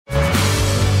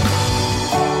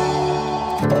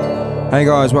Hey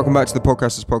guys, welcome back to the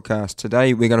Podcasters Podcast.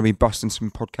 Today we're going to be busting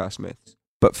some podcast myths.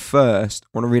 But first, I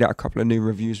want to read out a couple of new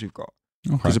reviews we've got.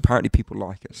 Because apparently people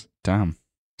like us. Damn.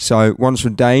 So, one's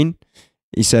from Dane.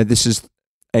 He said, this is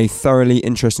a thoroughly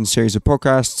interesting series of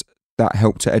podcasts that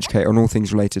help to educate on all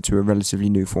things related to a relatively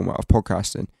new format of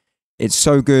podcasting. It's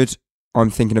so good, I'm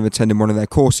thinking of attending one of their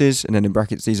courses. And then in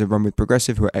brackets, these are run with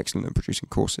Progressive, who are excellent at producing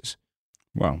courses.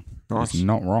 Well, Nice. it's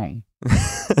not wrong.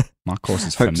 My course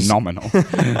is Hope to phenomenal.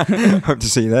 Hope to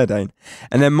see you there, Dane.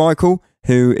 And then Michael,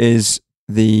 who is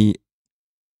the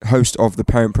host of the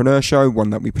Parentpreneur Show, one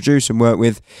that we produce and work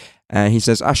with. He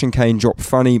says, Ash and Kane drop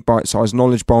funny, bite-sized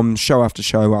knowledge bombs, show after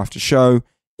show after show.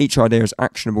 Each idea is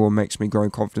actionable and makes me grow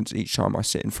in confidence each time I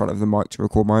sit in front of the mic to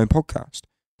record my own podcast.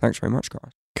 Thanks very much,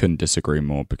 guys. Couldn't disagree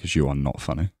more because you are not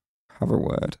funny. Have a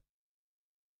word.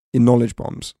 In knowledge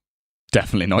bombs.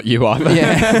 Definitely not you either.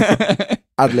 Yeah.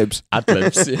 Ad-libs.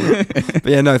 Ad-libs. But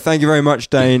yeah, no, thank you very much,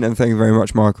 Dane, and thank you very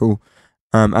much, Michael.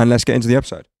 And let's get into the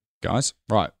episode. Guys,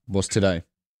 right, what's today?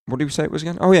 What did we say it was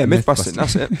again? Oh yeah, myth busting,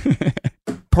 that's it.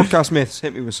 Podcast myths,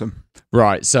 hit me with some.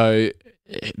 Right, so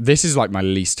this is like my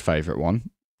least favourite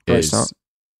one. Great start.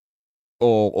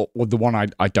 Or the one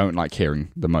I don't like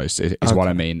hearing the most is Okay. what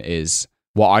I mean is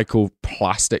what I call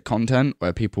plastic content,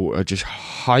 where people are just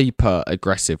hyper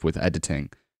aggressive with editing.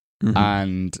 Mhm.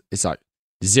 And it's like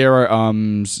zero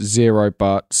ums, zero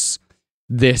buts.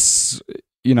 This,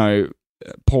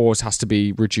 pause has to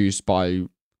be reduced by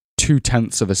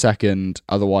 0.2 of a second.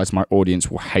 Otherwise, my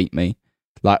audience will hate me.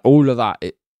 Like all of that.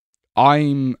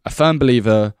 I'm a firm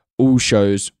believer. All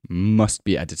shows must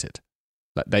be edited.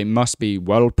 Like they must be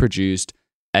well produced,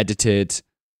 edited.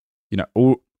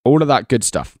 All of that good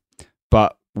stuff.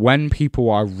 But when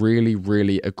people are really,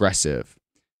 really aggressive,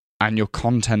 and your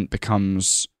content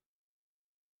becomes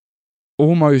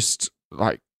almost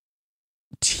like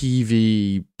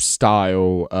TV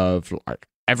style of like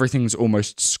everything's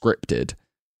almost scripted,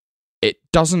 it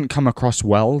doesn't come across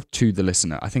well to the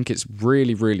listener. I think it's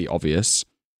really, really obvious.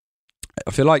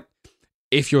 I feel like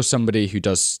if you're somebody who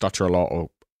does stutter a lot or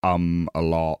a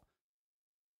lot,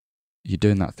 you're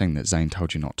doing that thing that Zane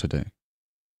told you not to do.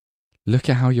 Look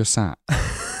at how you're sat.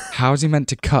 How is he meant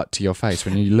to cut to your face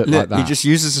when you look like that? He just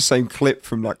uses the same clip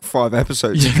from like 5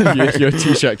 episodes ago. your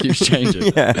t-shirt keeps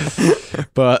changing. Yeah.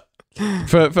 But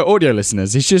for audio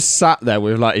listeners, he's just sat there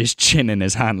with like his chin in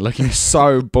his hand looking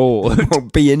so bored. Well,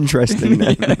 be interesting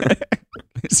then. Yeah.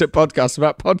 It's a podcast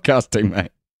about podcasting,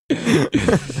 mate.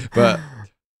 But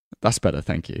that's better,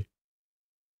 thank you.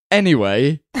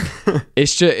 Anyway,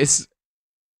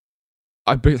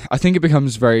 I think it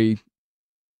becomes very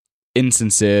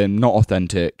insincere, not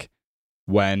authentic,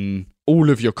 when all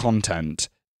of your content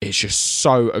is just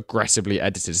so aggressively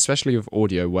edited, especially with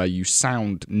audio where you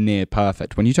sound near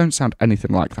perfect, when you don't sound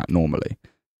anything like that normally.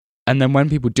 And then when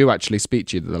people do actually speak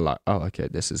to you, they're like, oh, okay,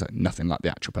 this is like nothing like the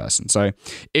actual person. So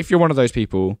if you're one of those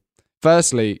people,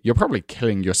 firstly, you're probably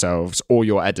killing yourselves or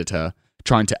your editor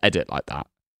trying to edit like that,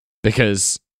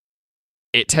 because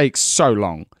it takes so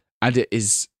long and it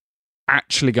is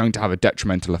actually going to have a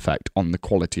detrimental effect on the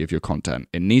quality of your content.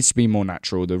 It needs to be more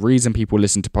natural. The reason people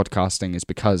listen to podcasting is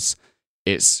because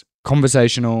it's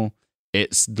conversational.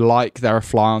 It's like they're a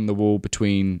fly on the wall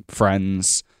between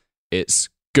friends. It's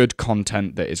good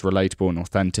content that is relatable and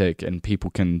authentic, and people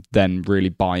can then really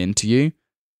buy into you.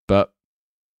 But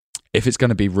if it's going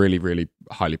to be really, really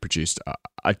highly produced,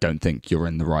 I don't think you're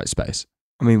in the right space.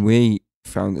 I mean, we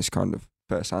found this kind of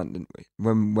firsthand, didn't we?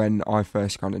 When I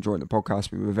first kind of joined the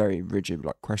podcast, we were very rigid,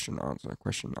 like question,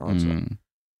 answer.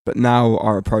 But now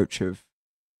our approach of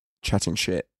chatting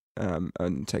shit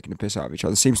and taking the piss out of each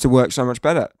other seems to work so much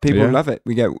better. People love it.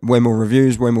 We get way more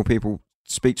reviews, way more people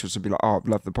speak to us and be like, oh, I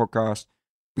love the podcast.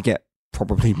 We get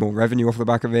probably more revenue off the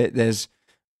back of it. There's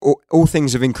all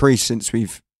things have increased since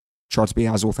we've tried to be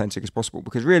as authentic as possible,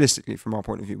 because realistically, from our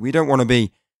point of view, we don't want to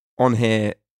be on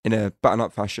here in a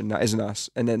button-up fashion that isn't us,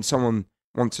 and then someone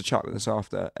wants to chat with us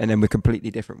after, and then we're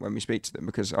completely different when we speak to them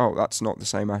because, oh, that's not the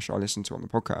same Ash I listen to on the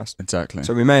podcast. Exactly.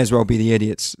 So we may as well be the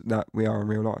idiots that we are in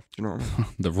real life. Do you know what I mean?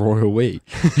 The royal we.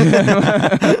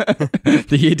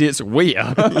 The idiots we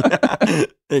are. Yeah,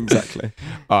 exactly.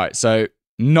 All right, so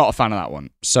not a fan of that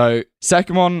one. So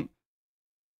second one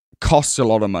costs a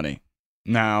lot of money.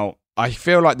 Now, I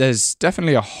feel like there's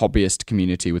definitely a hobbyist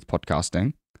community with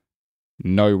podcasting.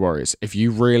 No worries. If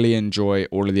you really enjoy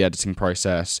all of the editing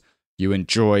process, you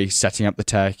enjoy setting up the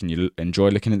tech, and you enjoy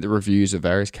looking at the reviews of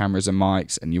various cameras and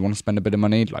mics, and you want to spend a bit of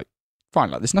money, like,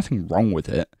 fine, like, there's nothing wrong with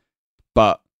it.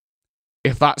 But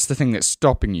if that's the thing that's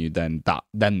stopping you, then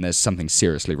there's something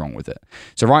seriously wrong with it.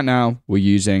 So right now, we're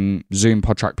using Zoom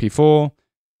PodTrack P4.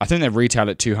 I think they retail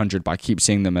at $200, but I keep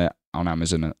seeing them at on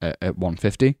Amazon at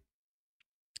 $150.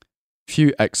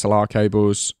 Few XLR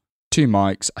cables, 2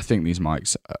 mics. I think these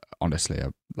mics, honestly,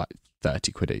 are like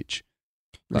 30 quid each.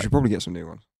 We should probably get some new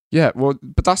ones. Yeah, well,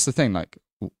 but that's the thing. Like,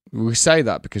 we say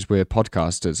that because we're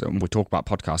podcasters and we talk about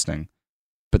podcasting,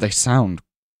 but they sound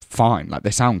fine. Like,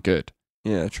 they sound good.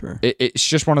 Yeah, true. It's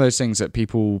just one of those things that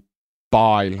people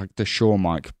buy, like the Shure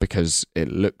mic, because it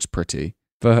looks pretty.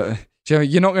 But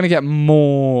you're not going to get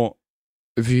more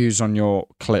views on your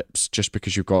clips just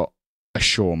because you've got a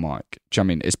Shure mic. Do you know what I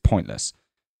mean? It's pointless.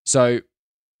 So,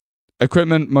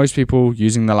 equipment, most people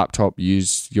using their laptop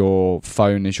use your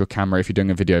phone as your camera if you're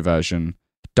doing a video version.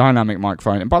 Dynamic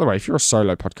microphone. And by the way, if you're a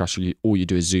solo podcaster, all you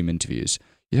do is Zoom interviews,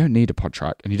 you don't need a pod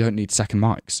track and you don't need second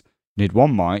mics. You need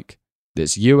one mic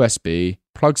that's USB,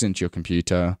 plugs into your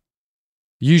computer,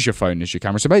 use your phone as your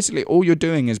camera. So basically, all you're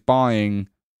doing is buying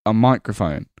a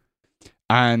microphone.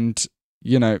 And,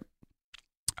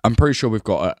 I'm pretty sure we've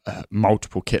got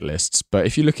multiple kit lists. But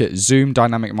if you look at Zoom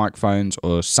dynamic microphones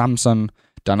or Samson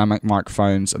dynamic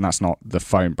microphones, and that's not the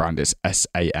phone brand, it's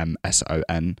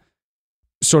SAMSON,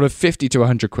 sort of 50 to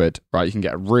 100 quid, right? You can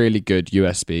get a really good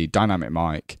USB dynamic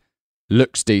mic,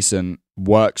 looks decent,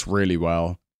 works really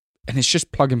well, and it's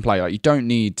just plug and play. Like, you don't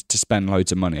need to spend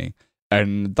loads of money.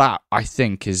 And that, I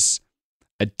think, is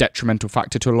a detrimental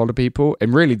factor to a lot of people.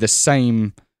 And really the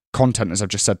same content as I've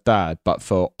just said there, but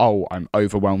for, I'm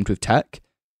overwhelmed with tech.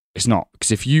 It's not.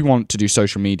 Because if you want to do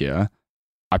social media,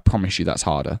 I promise you that's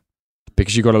harder.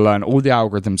 Because you've got to learn all the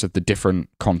algorithms of the different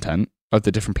content, of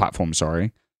the different platforms,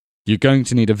 sorry. You're going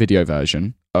to need a video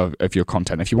version of your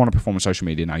content. If you want to perform on social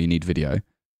media now, you need video,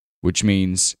 which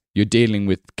means you're dealing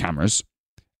with cameras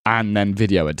and then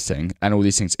video editing and all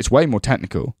these things. It's way more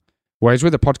technical. Whereas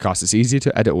with a podcast, it's easier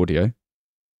to edit audio.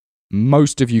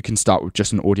 Most of you can start with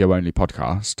just an audio-only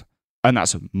podcast, and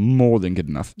that's more than good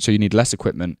enough. So you need less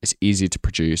equipment. It's easier to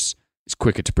produce. It's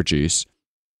quicker to produce.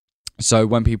 So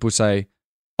when people say,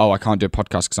 I can't do a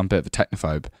podcast because I'm a bit of a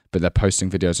technophobe, but they're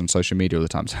posting videos on social media all the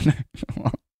time.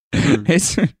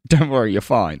 So don't worry, you're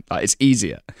fine. Like, it's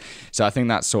easier. So I think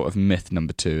that's sort of myth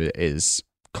number 2 is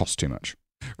cost too much.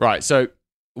 Right. So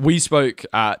we spoke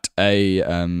at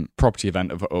a property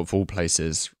event of all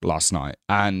places last night.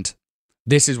 And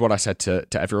this is what I said to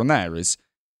everyone there is,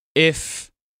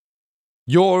 if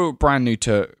you're brand new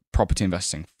to property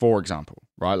investing, for example,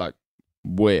 right? Like,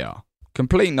 we are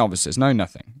complete novices, know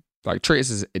nothing. Like, treat us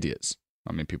as idiots.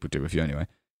 I mean, people do with you anyway.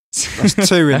 That's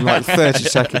 2 in like 30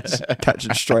 seconds,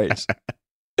 catching strays.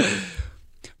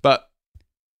 But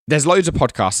there's loads of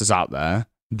podcasters out there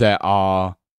that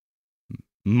are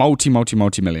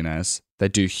multi-millionaires. They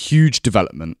do huge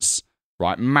developments,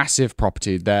 right? Massive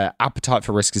property. Their appetite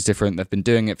for risk is different. They've been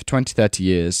doing it for 20, 30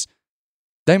 years.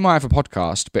 They might have a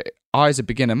podcast, but I, as a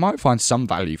beginner, might find some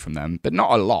value from them, but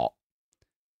not a lot.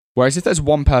 Whereas if there's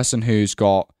one person who's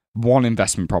got one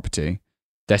investment property,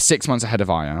 they're 6 months ahead of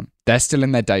I am. They're still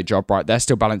in their day job, right? They're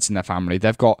still balancing their family.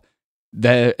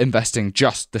 They're investing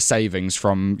just the savings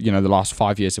from, the last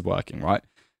 5 years of working, right?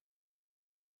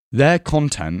 Their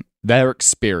content, their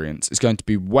experience is going to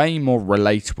be way more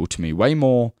relatable to me, way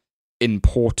more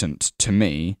important to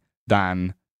me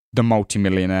than the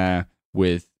multimillionaire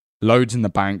with loads in the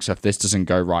bank. So if this doesn't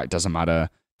go right, it doesn't matter.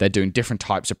 They're doing different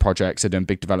types of projects. They're doing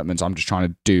big developments. I'm just trying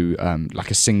to do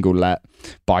like a single let,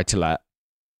 buy to let.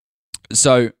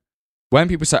 So when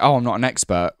people say, I'm not an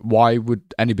expert, why would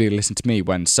anybody listen to me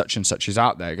when such and such is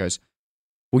out there? It goes,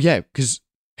 well, yeah, because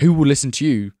who will listen to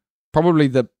you? Probably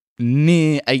the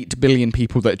near 8 billion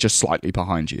people that are just slightly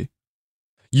behind you.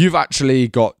 You've actually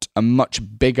got a much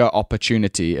bigger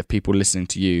opportunity of people listening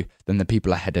to you than the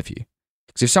people ahead of you.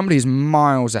 Because if somebody is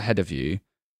miles ahead of you,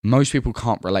 most people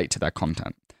can't relate to their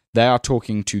content. They are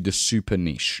talking to the super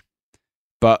niche.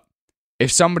 But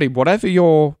if somebody, whatever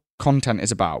your content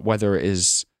is about, whether it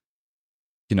is,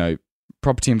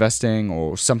 property investing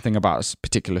or something about a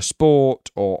particular sport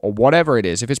or whatever it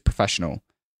is, if it's professional.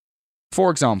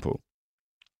 For example,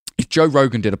 if Joe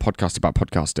Rogan did a podcast about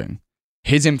podcasting,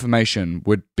 his information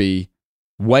would be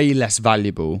way less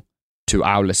valuable to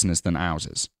our listeners than ours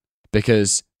is.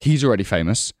 Because he's already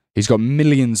famous. He's got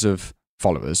millions of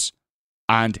followers.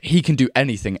 And he can do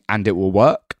anything and it will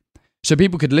work. So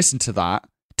people could listen to that,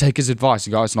 take his advice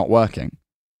and go, it's not working.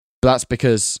 But that's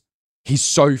because he's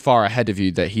so far ahead of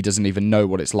you that he doesn't even know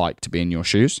what it's like to be in your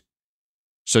shoes.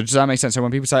 So does that make sense? So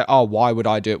when people say, why would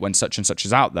I do it when such and such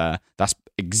is out there? That's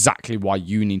exactly why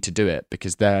you need to do it,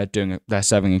 because they're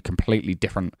serving a completely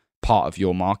different part of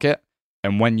your market.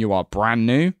 And when you are brand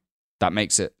new, that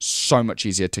makes it so much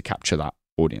easier to capture that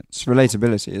audience. It's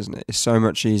relatability, isn't it? It's so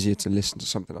much easier to listen to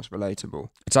something that's relatable.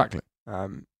 Exactly.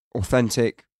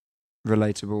 Authentic,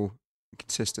 relatable,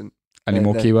 consistent. Any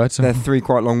more keywords? They're 3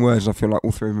 quite long words. I feel like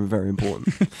all 3 of them are very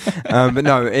important. But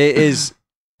no, it is.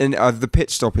 And the Pit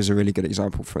Stop is a really good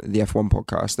example for the F1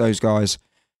 podcast. Those guys,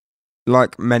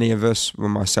 like many of us, well,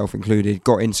 myself included,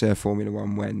 got into Formula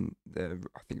One when I think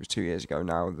it was 2 years ago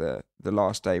now. The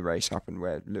last day race happened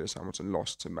where Lewis Hamilton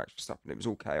lost to Max Verstappen. It was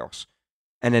all chaos.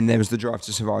 And then there was the Drive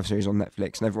to Survive series on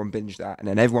Netflix, and everyone binged that. And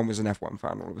then everyone was an F1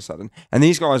 fan all of a sudden. And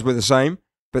these guys were the same,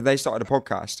 but they started a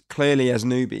podcast clearly as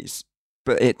newbies,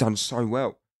 but it done so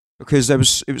well because it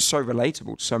was so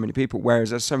relatable to so many people. Whereas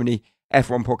there's so many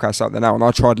F1 podcasts out there now, and I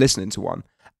tried listening to one,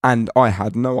 and I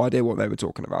had no idea what they were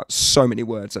talking about. So many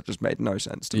words that just made no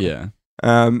sense to me. Yeah.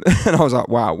 And I was like,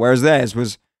 wow. Whereas theirs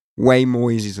was way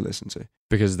more easy to listen to.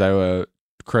 Because they were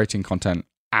creating content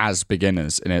as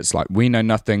beginners, and it's like, we know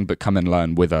nothing, but come and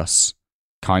learn with us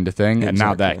kind of thing. Exactly. And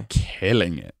now they're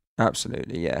killing it.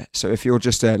 Absolutely, yeah. So if you're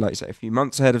just, like you say, a few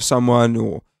months ahead of someone,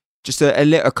 or just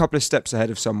a couple of steps ahead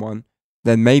of someone,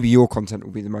 then maybe your content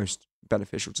will be the most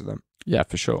beneficial to them. Yeah,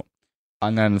 for sure.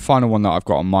 And then the final one that I've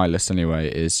got on my list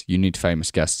anyway is you need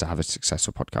famous guests to have a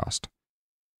successful podcast,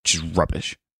 which is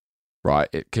rubbish, right?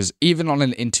 Because even on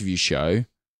an interview show,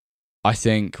 I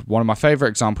think one of my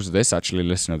favourite examples of this, actually,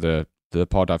 listen to the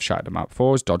pod I've shouted about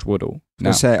before, is Dodge Woodall. I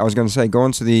was going to say, go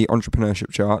onto the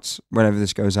entrepreneurship charts whenever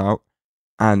this goes out,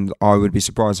 and I would be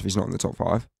surprised if he's not in the top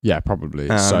 5. Yeah, probably.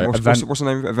 What's the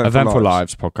name of it? Eventful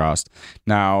Lives podcast.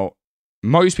 Now,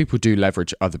 most people do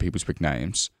leverage other people's big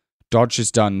names. Dodge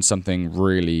has done something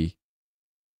really,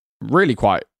 really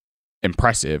quite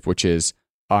impressive, which is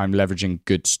I'm leveraging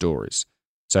good stories.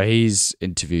 So he's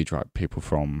interviewed people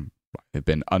from, they've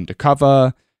been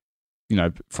undercover,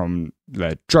 from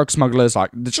the drug smugglers. Like,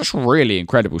 they're just really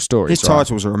incredible stories. His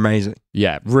titles are amazing.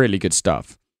 Yeah, really good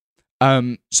stuff.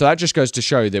 So that just goes to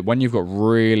show that when you've got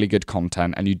really good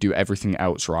content and you do everything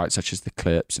else right, such as the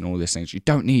clips and all these things, you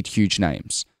don't need huge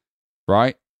names,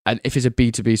 right? And if it's a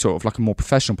B2B sort of like a more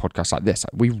professional podcast like this,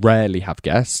 we rarely have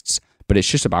guests, but it's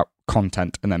just about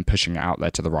content and then pushing it out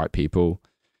there to the right people.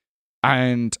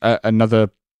 And another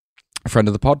friend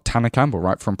of the pod, Tanner Campbell,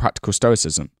 right, from Practical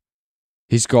Stoicism.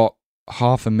 He's got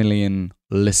 500,000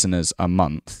 listeners a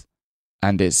month,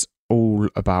 and it's all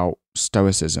about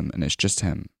stoicism, and it's just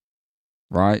him,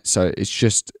 right? So it's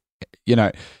just,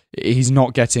 he's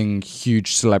not getting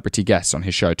huge celebrity guests on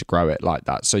his show to grow it like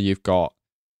that. So you've got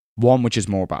one which is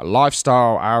more about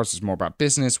lifestyle, ours is more about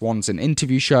business, one's an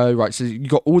interview show, right? So you've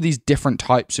got all these different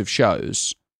types of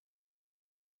shows.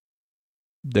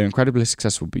 They're incredibly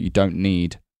successful, but you don't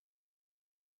need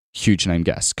huge name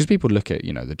guests, because people look at,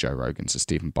 the Joe Rogans, the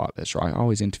Stephen Bartlett's, right? Oh,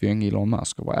 he's interviewing Elon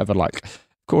Musk or whatever. Like,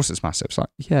 of course it's massive. It's like,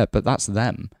 yeah, but that's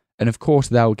them. And of course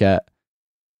they'll get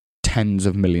tens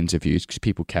of millions of views because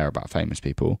people care about famous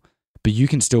people. But you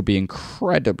can still be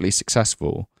incredibly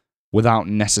successful without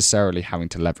necessarily having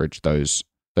to leverage those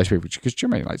people. Because, do you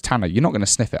know, like Tanner, you're not going to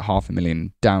sniff at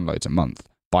 500,000 downloads a month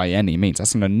by any means.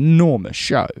 That's an enormous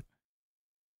show.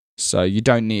 So you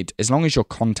don't need, as long as your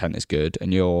content is good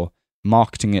and you're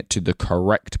marketing it to the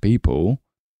correct people,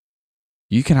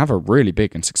 you can have a really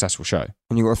big and successful show.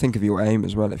 And you've got to think of your aim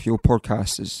as well. If your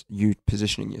podcast is you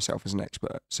positioning yourself as an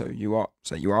expert, so you are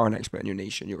an expert in your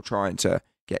niche and you're trying to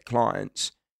get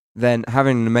clients, then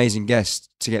having an amazing guest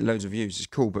to get loads of views is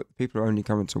cool, but people are only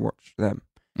coming to watch them.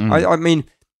 I mean,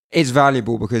 it's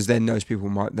valuable because then those people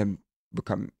might then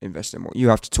become invested in what you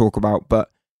have to talk about,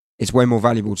 but it's way more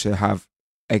valuable to have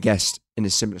a guest in a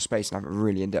similar space and have a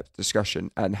really in-depth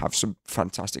discussion and have some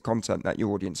fantastic content that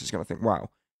your audience is going to think, wow,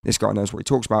 this guy knows what he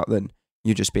talks about, than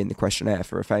you just being the questionnaire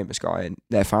for a famous guy and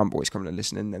their fanboys coming and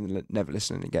listening and then never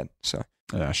listening again. So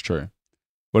yeah, that's true.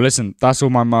 Well, listen, that's all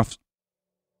my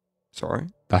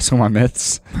That's all my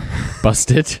myths.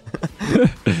 Busted.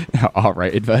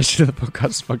 R-rated version of the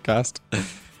podcast.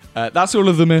 That's all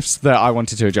of the myths that I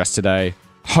wanted to address today.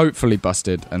 Hopefully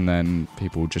busted, and then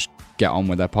people just get on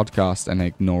with their podcast and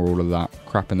ignore all of that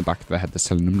crap in the back of their head that's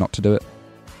telling them not to do it.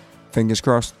 Fingers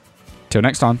crossed. Till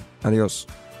next time. Adios.